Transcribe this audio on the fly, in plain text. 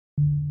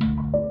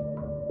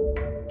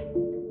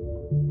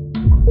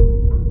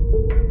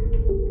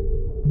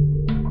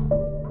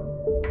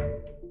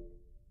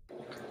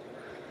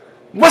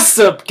What's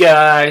up,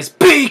 guys?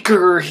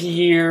 Baker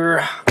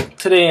here.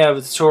 Today I have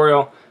a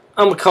tutorial.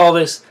 I'm going to call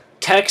this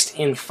Text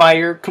in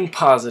Fire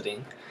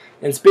Compositing.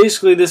 And it's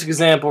basically this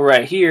example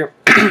right here.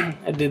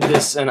 I did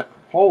this and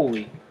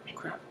holy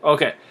crap.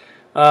 Okay.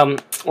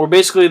 Or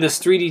basically this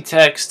 3D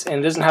text, and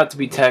it doesn't have to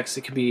be text.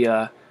 It could be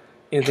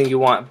anything you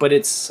want. But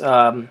it's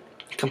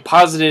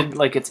composited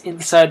like it's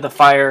inside the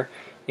fire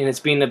and it's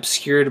being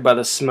obscured by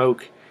the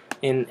smoke.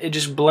 And it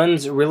just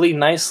blends really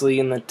nicely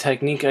in the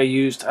technique I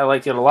used. I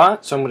liked it a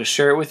lot, so I'm going to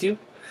share it with you.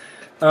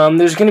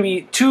 There's going to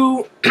be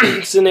two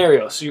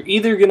scenarios. So you're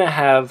either going to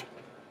have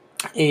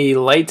a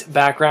light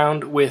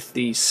background with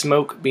the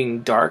smoke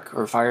being dark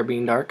or fire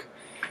being dark.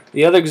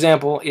 The other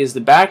example is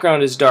the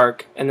background is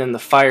dark and then the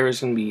fire is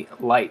going to be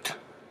light.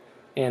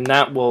 And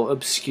that will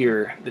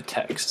obscure the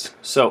text.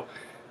 So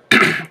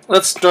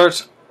let's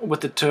start with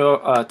the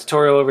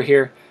tutorial over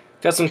here.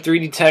 Got some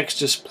 3D text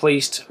just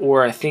placed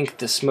where I think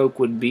the smoke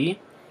would be.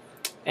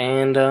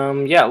 And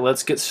yeah,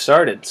 let's get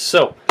started.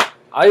 So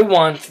I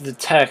want the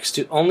text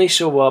to only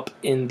show up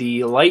in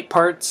the light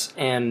parts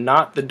and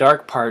not the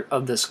dark part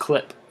of this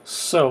clip.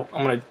 So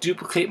I'm going to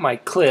duplicate my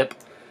clip,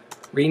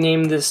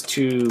 rename this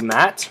to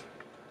matte,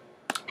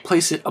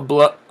 place it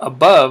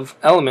above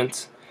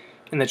elements.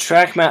 In the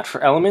track matte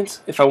for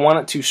elements, if I want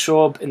it to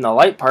show up in the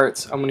light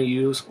parts, I'm going to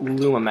use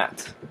Luma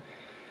Matte.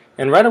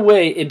 And right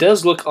away, it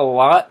does look a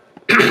lot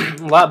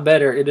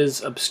better. It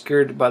is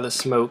obscured by the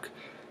smoke,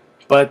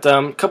 but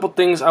a couple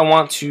things I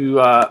want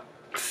to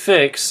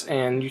fix,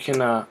 and you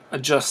can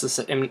adjust this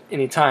at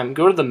any time.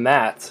 Go to the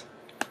matte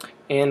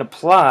and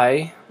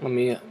apply. Let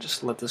me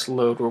just let this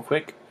load real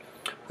quick.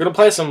 We're gonna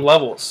apply some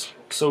levels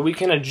so we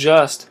can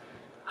adjust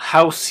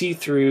how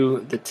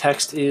see-through the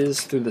text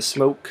is through the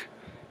smoke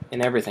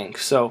and everything.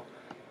 So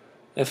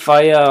if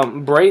I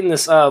brighten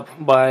this up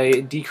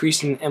by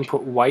decreasing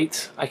input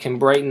white, I can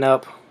brighten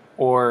up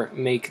or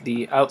make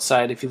the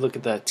outside, if you look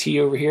at the T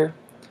over here,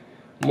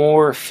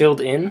 more filled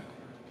in.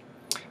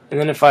 And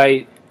then if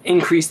I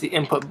increase the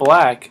input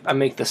black, I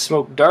make the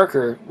smoke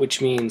darker,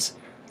 which means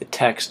the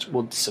text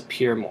will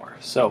disappear more.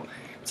 So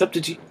it's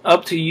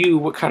up to you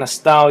what kind of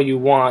style you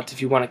want,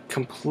 if you want it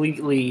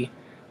completely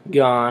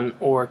gone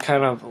or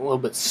kind of a little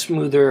bit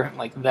smoother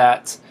like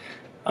that.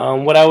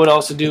 What I would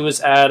also do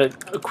is add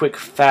a quick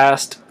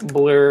fast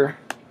blur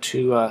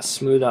to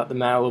smooth out the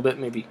matte a little bit,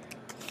 maybe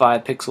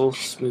 5 pixels,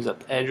 smooths out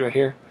the edge right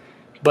here.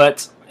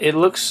 But it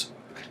looks,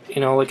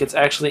 like it's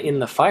actually in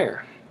the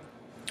fire.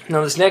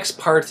 Now this next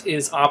part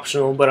is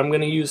optional, but I'm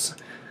going to use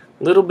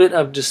a little bit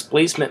of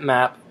displacement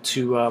map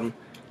to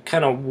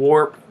kind of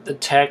warp the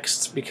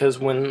text, because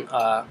when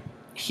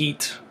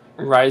heat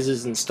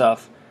rises and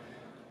stuff,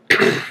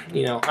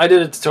 I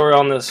did a tutorial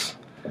on this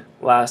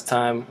last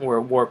time where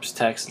it warps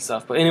text and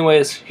stuff. But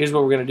anyways, here's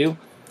what we're going to do.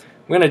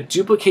 We're going to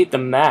duplicate the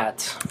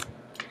matte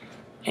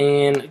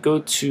and go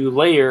to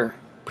Layer,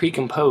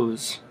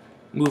 Pre-Compose,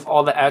 move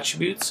all the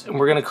attributes, and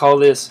we're going to call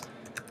this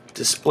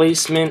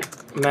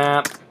Displacement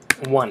Map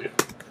 1.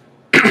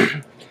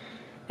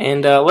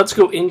 And let's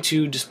go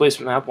into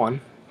Displacement Map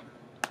 1.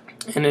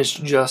 And it's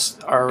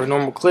just our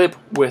normal clip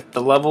with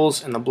the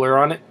levels and the blur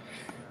on it.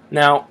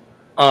 Now,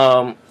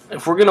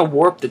 if we're going to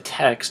warp the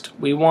text,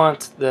 we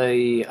want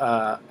the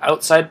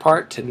outside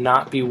part to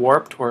not be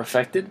warped or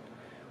affected,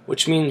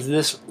 which means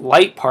this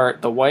light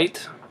part, the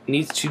white,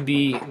 needs to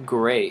be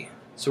gray.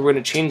 So we're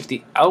going to change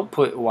the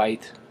output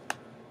white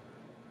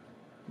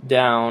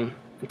down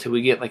until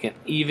we get like an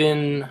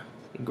even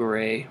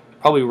gray,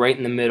 probably right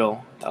in the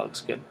middle. That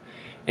looks good.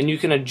 And you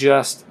can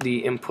adjust the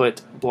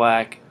input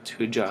black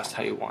to adjust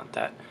how you want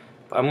that.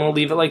 But I'm going to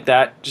leave it like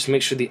that. Just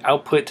make sure the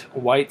output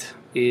white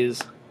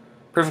is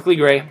perfectly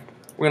gray.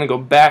 We're going to go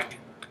back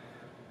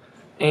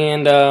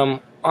and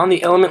on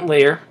the element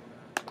layer,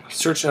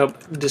 search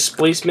up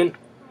displacement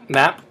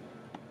map.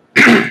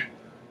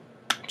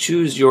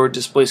 Choose your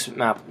displacement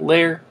map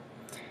layer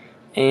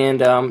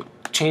and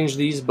change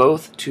these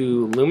both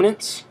to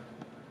luminance.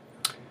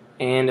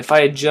 And if I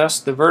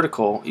adjust the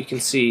vertical, you can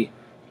see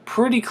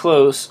pretty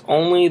close,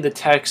 only the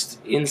text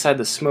inside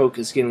the smoke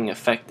is getting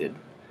affected.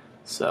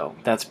 So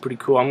that's pretty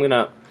cool. I'm going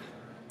to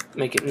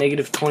make it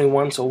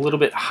 -21, so a little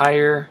bit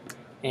higher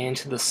and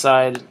to the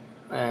side,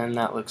 and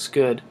that looks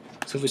good.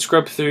 So if we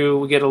scrub through,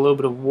 we get a little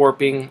bit of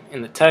warping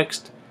in the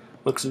text.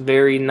 Looks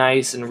very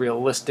nice and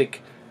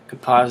realistic.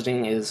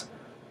 Compositing is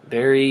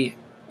very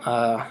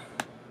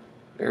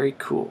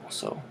cool.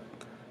 So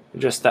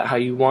adjust that how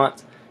you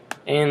want.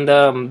 And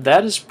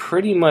that is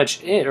pretty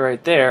much it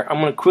right there. I'm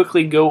going to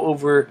quickly go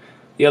over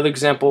the other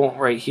example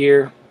right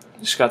here.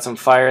 Just got some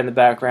fire in the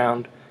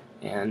background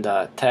and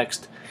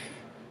text.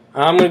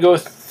 I'm going to go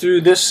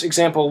through this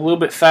example a little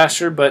bit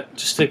faster, but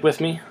just stick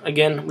with me.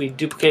 Again, we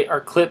duplicate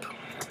our clip.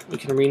 We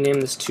can rename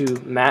this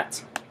to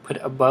matte, put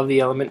it above the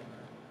element.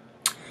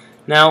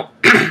 Now,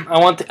 I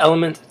want the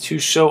element to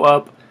show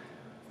up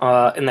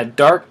in the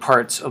dark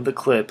parts of the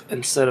clip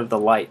instead of the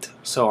light.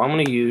 So I'm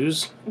going to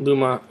use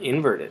Luma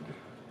Inverted.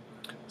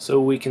 So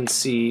we can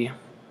see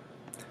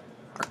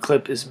our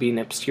clip is being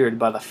obscured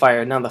by the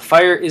fire. Now the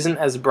fire isn't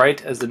as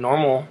bright as the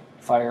normal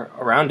fire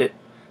around it,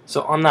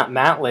 So on that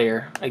matte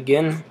layer,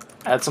 again,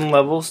 add some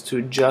levels to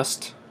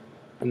adjust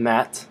the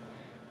matte,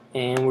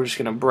 and we're just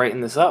going to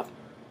brighten this up.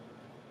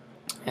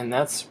 And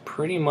that's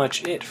pretty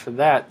much it for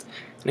that.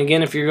 And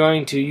again, if you're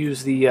going to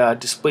use the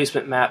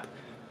displacement map,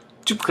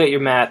 duplicate your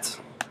matte,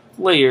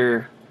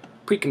 layer,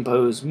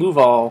 pre-compose, move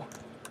all,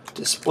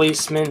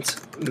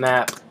 displacement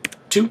map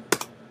 2,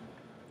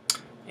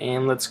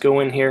 and let's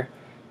go in here.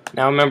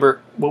 Now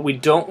remember, what we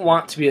don't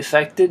want to be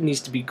affected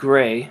needs to be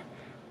gray,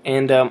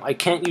 and I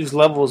can't use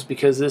levels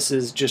because this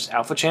is just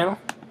alpha channel.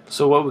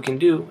 So what we can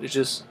do is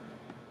just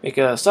make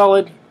a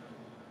solid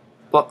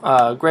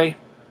gray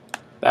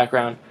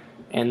background,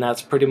 and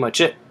that's pretty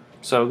much it.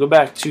 So go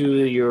back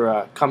to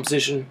your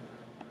composition,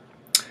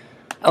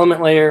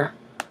 element layer,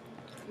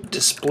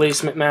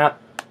 displacement map,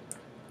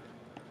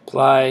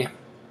 apply,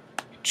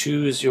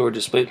 choose your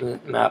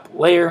displacement map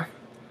layer,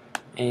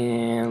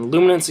 and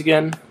luminance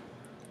again,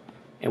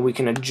 and we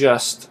can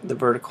adjust the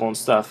vertical and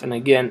stuff. And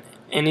again,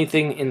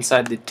 anything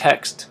inside the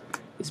text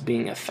is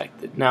being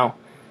affected. Now,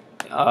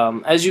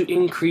 as you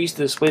increase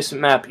the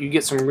displacement map, you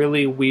get some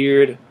really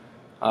weird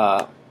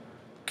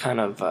kind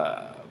of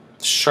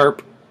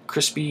sharp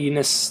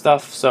crispiness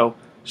stuff. So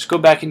just go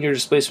back in your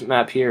displacement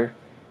map here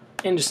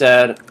and just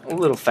add a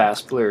little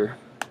fast blur.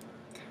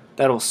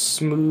 That'll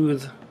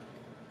smooth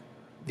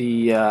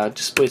the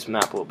displacement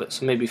map a little bit.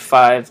 So maybe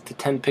 5 to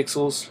 10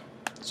 pixels.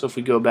 So if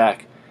we go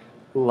back,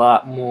 a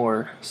lot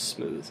more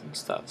smooth and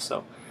stuff.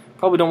 So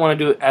probably don't want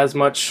to do it as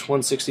much.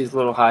 160 is a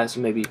little high, so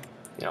maybe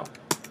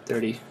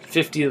 30,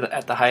 50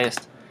 at the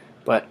highest.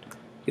 But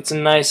it's a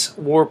nice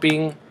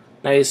warping,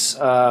 nice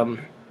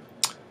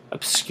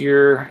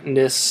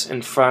obscureness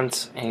in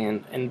front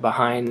and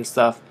behind and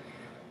stuff.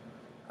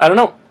 I don't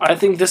know. I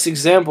think this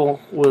example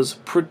was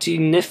pretty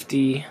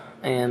nifty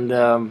and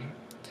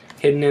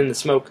hidden in the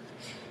smoke.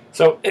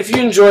 So if you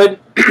enjoyed,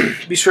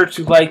 be sure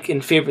to like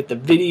and favorite the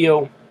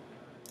video.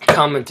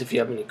 Comment if you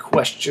have any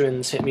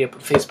questions. Hit me up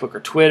on Facebook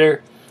or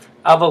Twitter.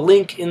 I have a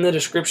link in the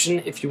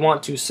description if you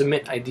want to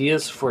submit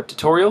ideas for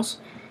tutorials.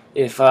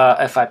 If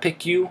I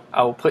pick you,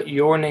 I will put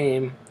your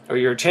name or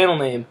your channel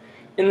name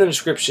in the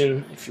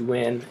description if you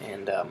win,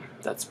 and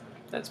that's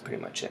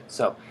pretty much it.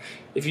 So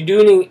if you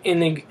do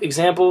any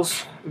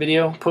examples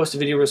video, post a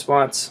video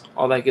response,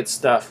 all that good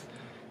stuff.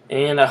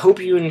 And I hope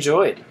you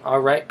enjoyed.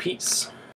 Alright, peace.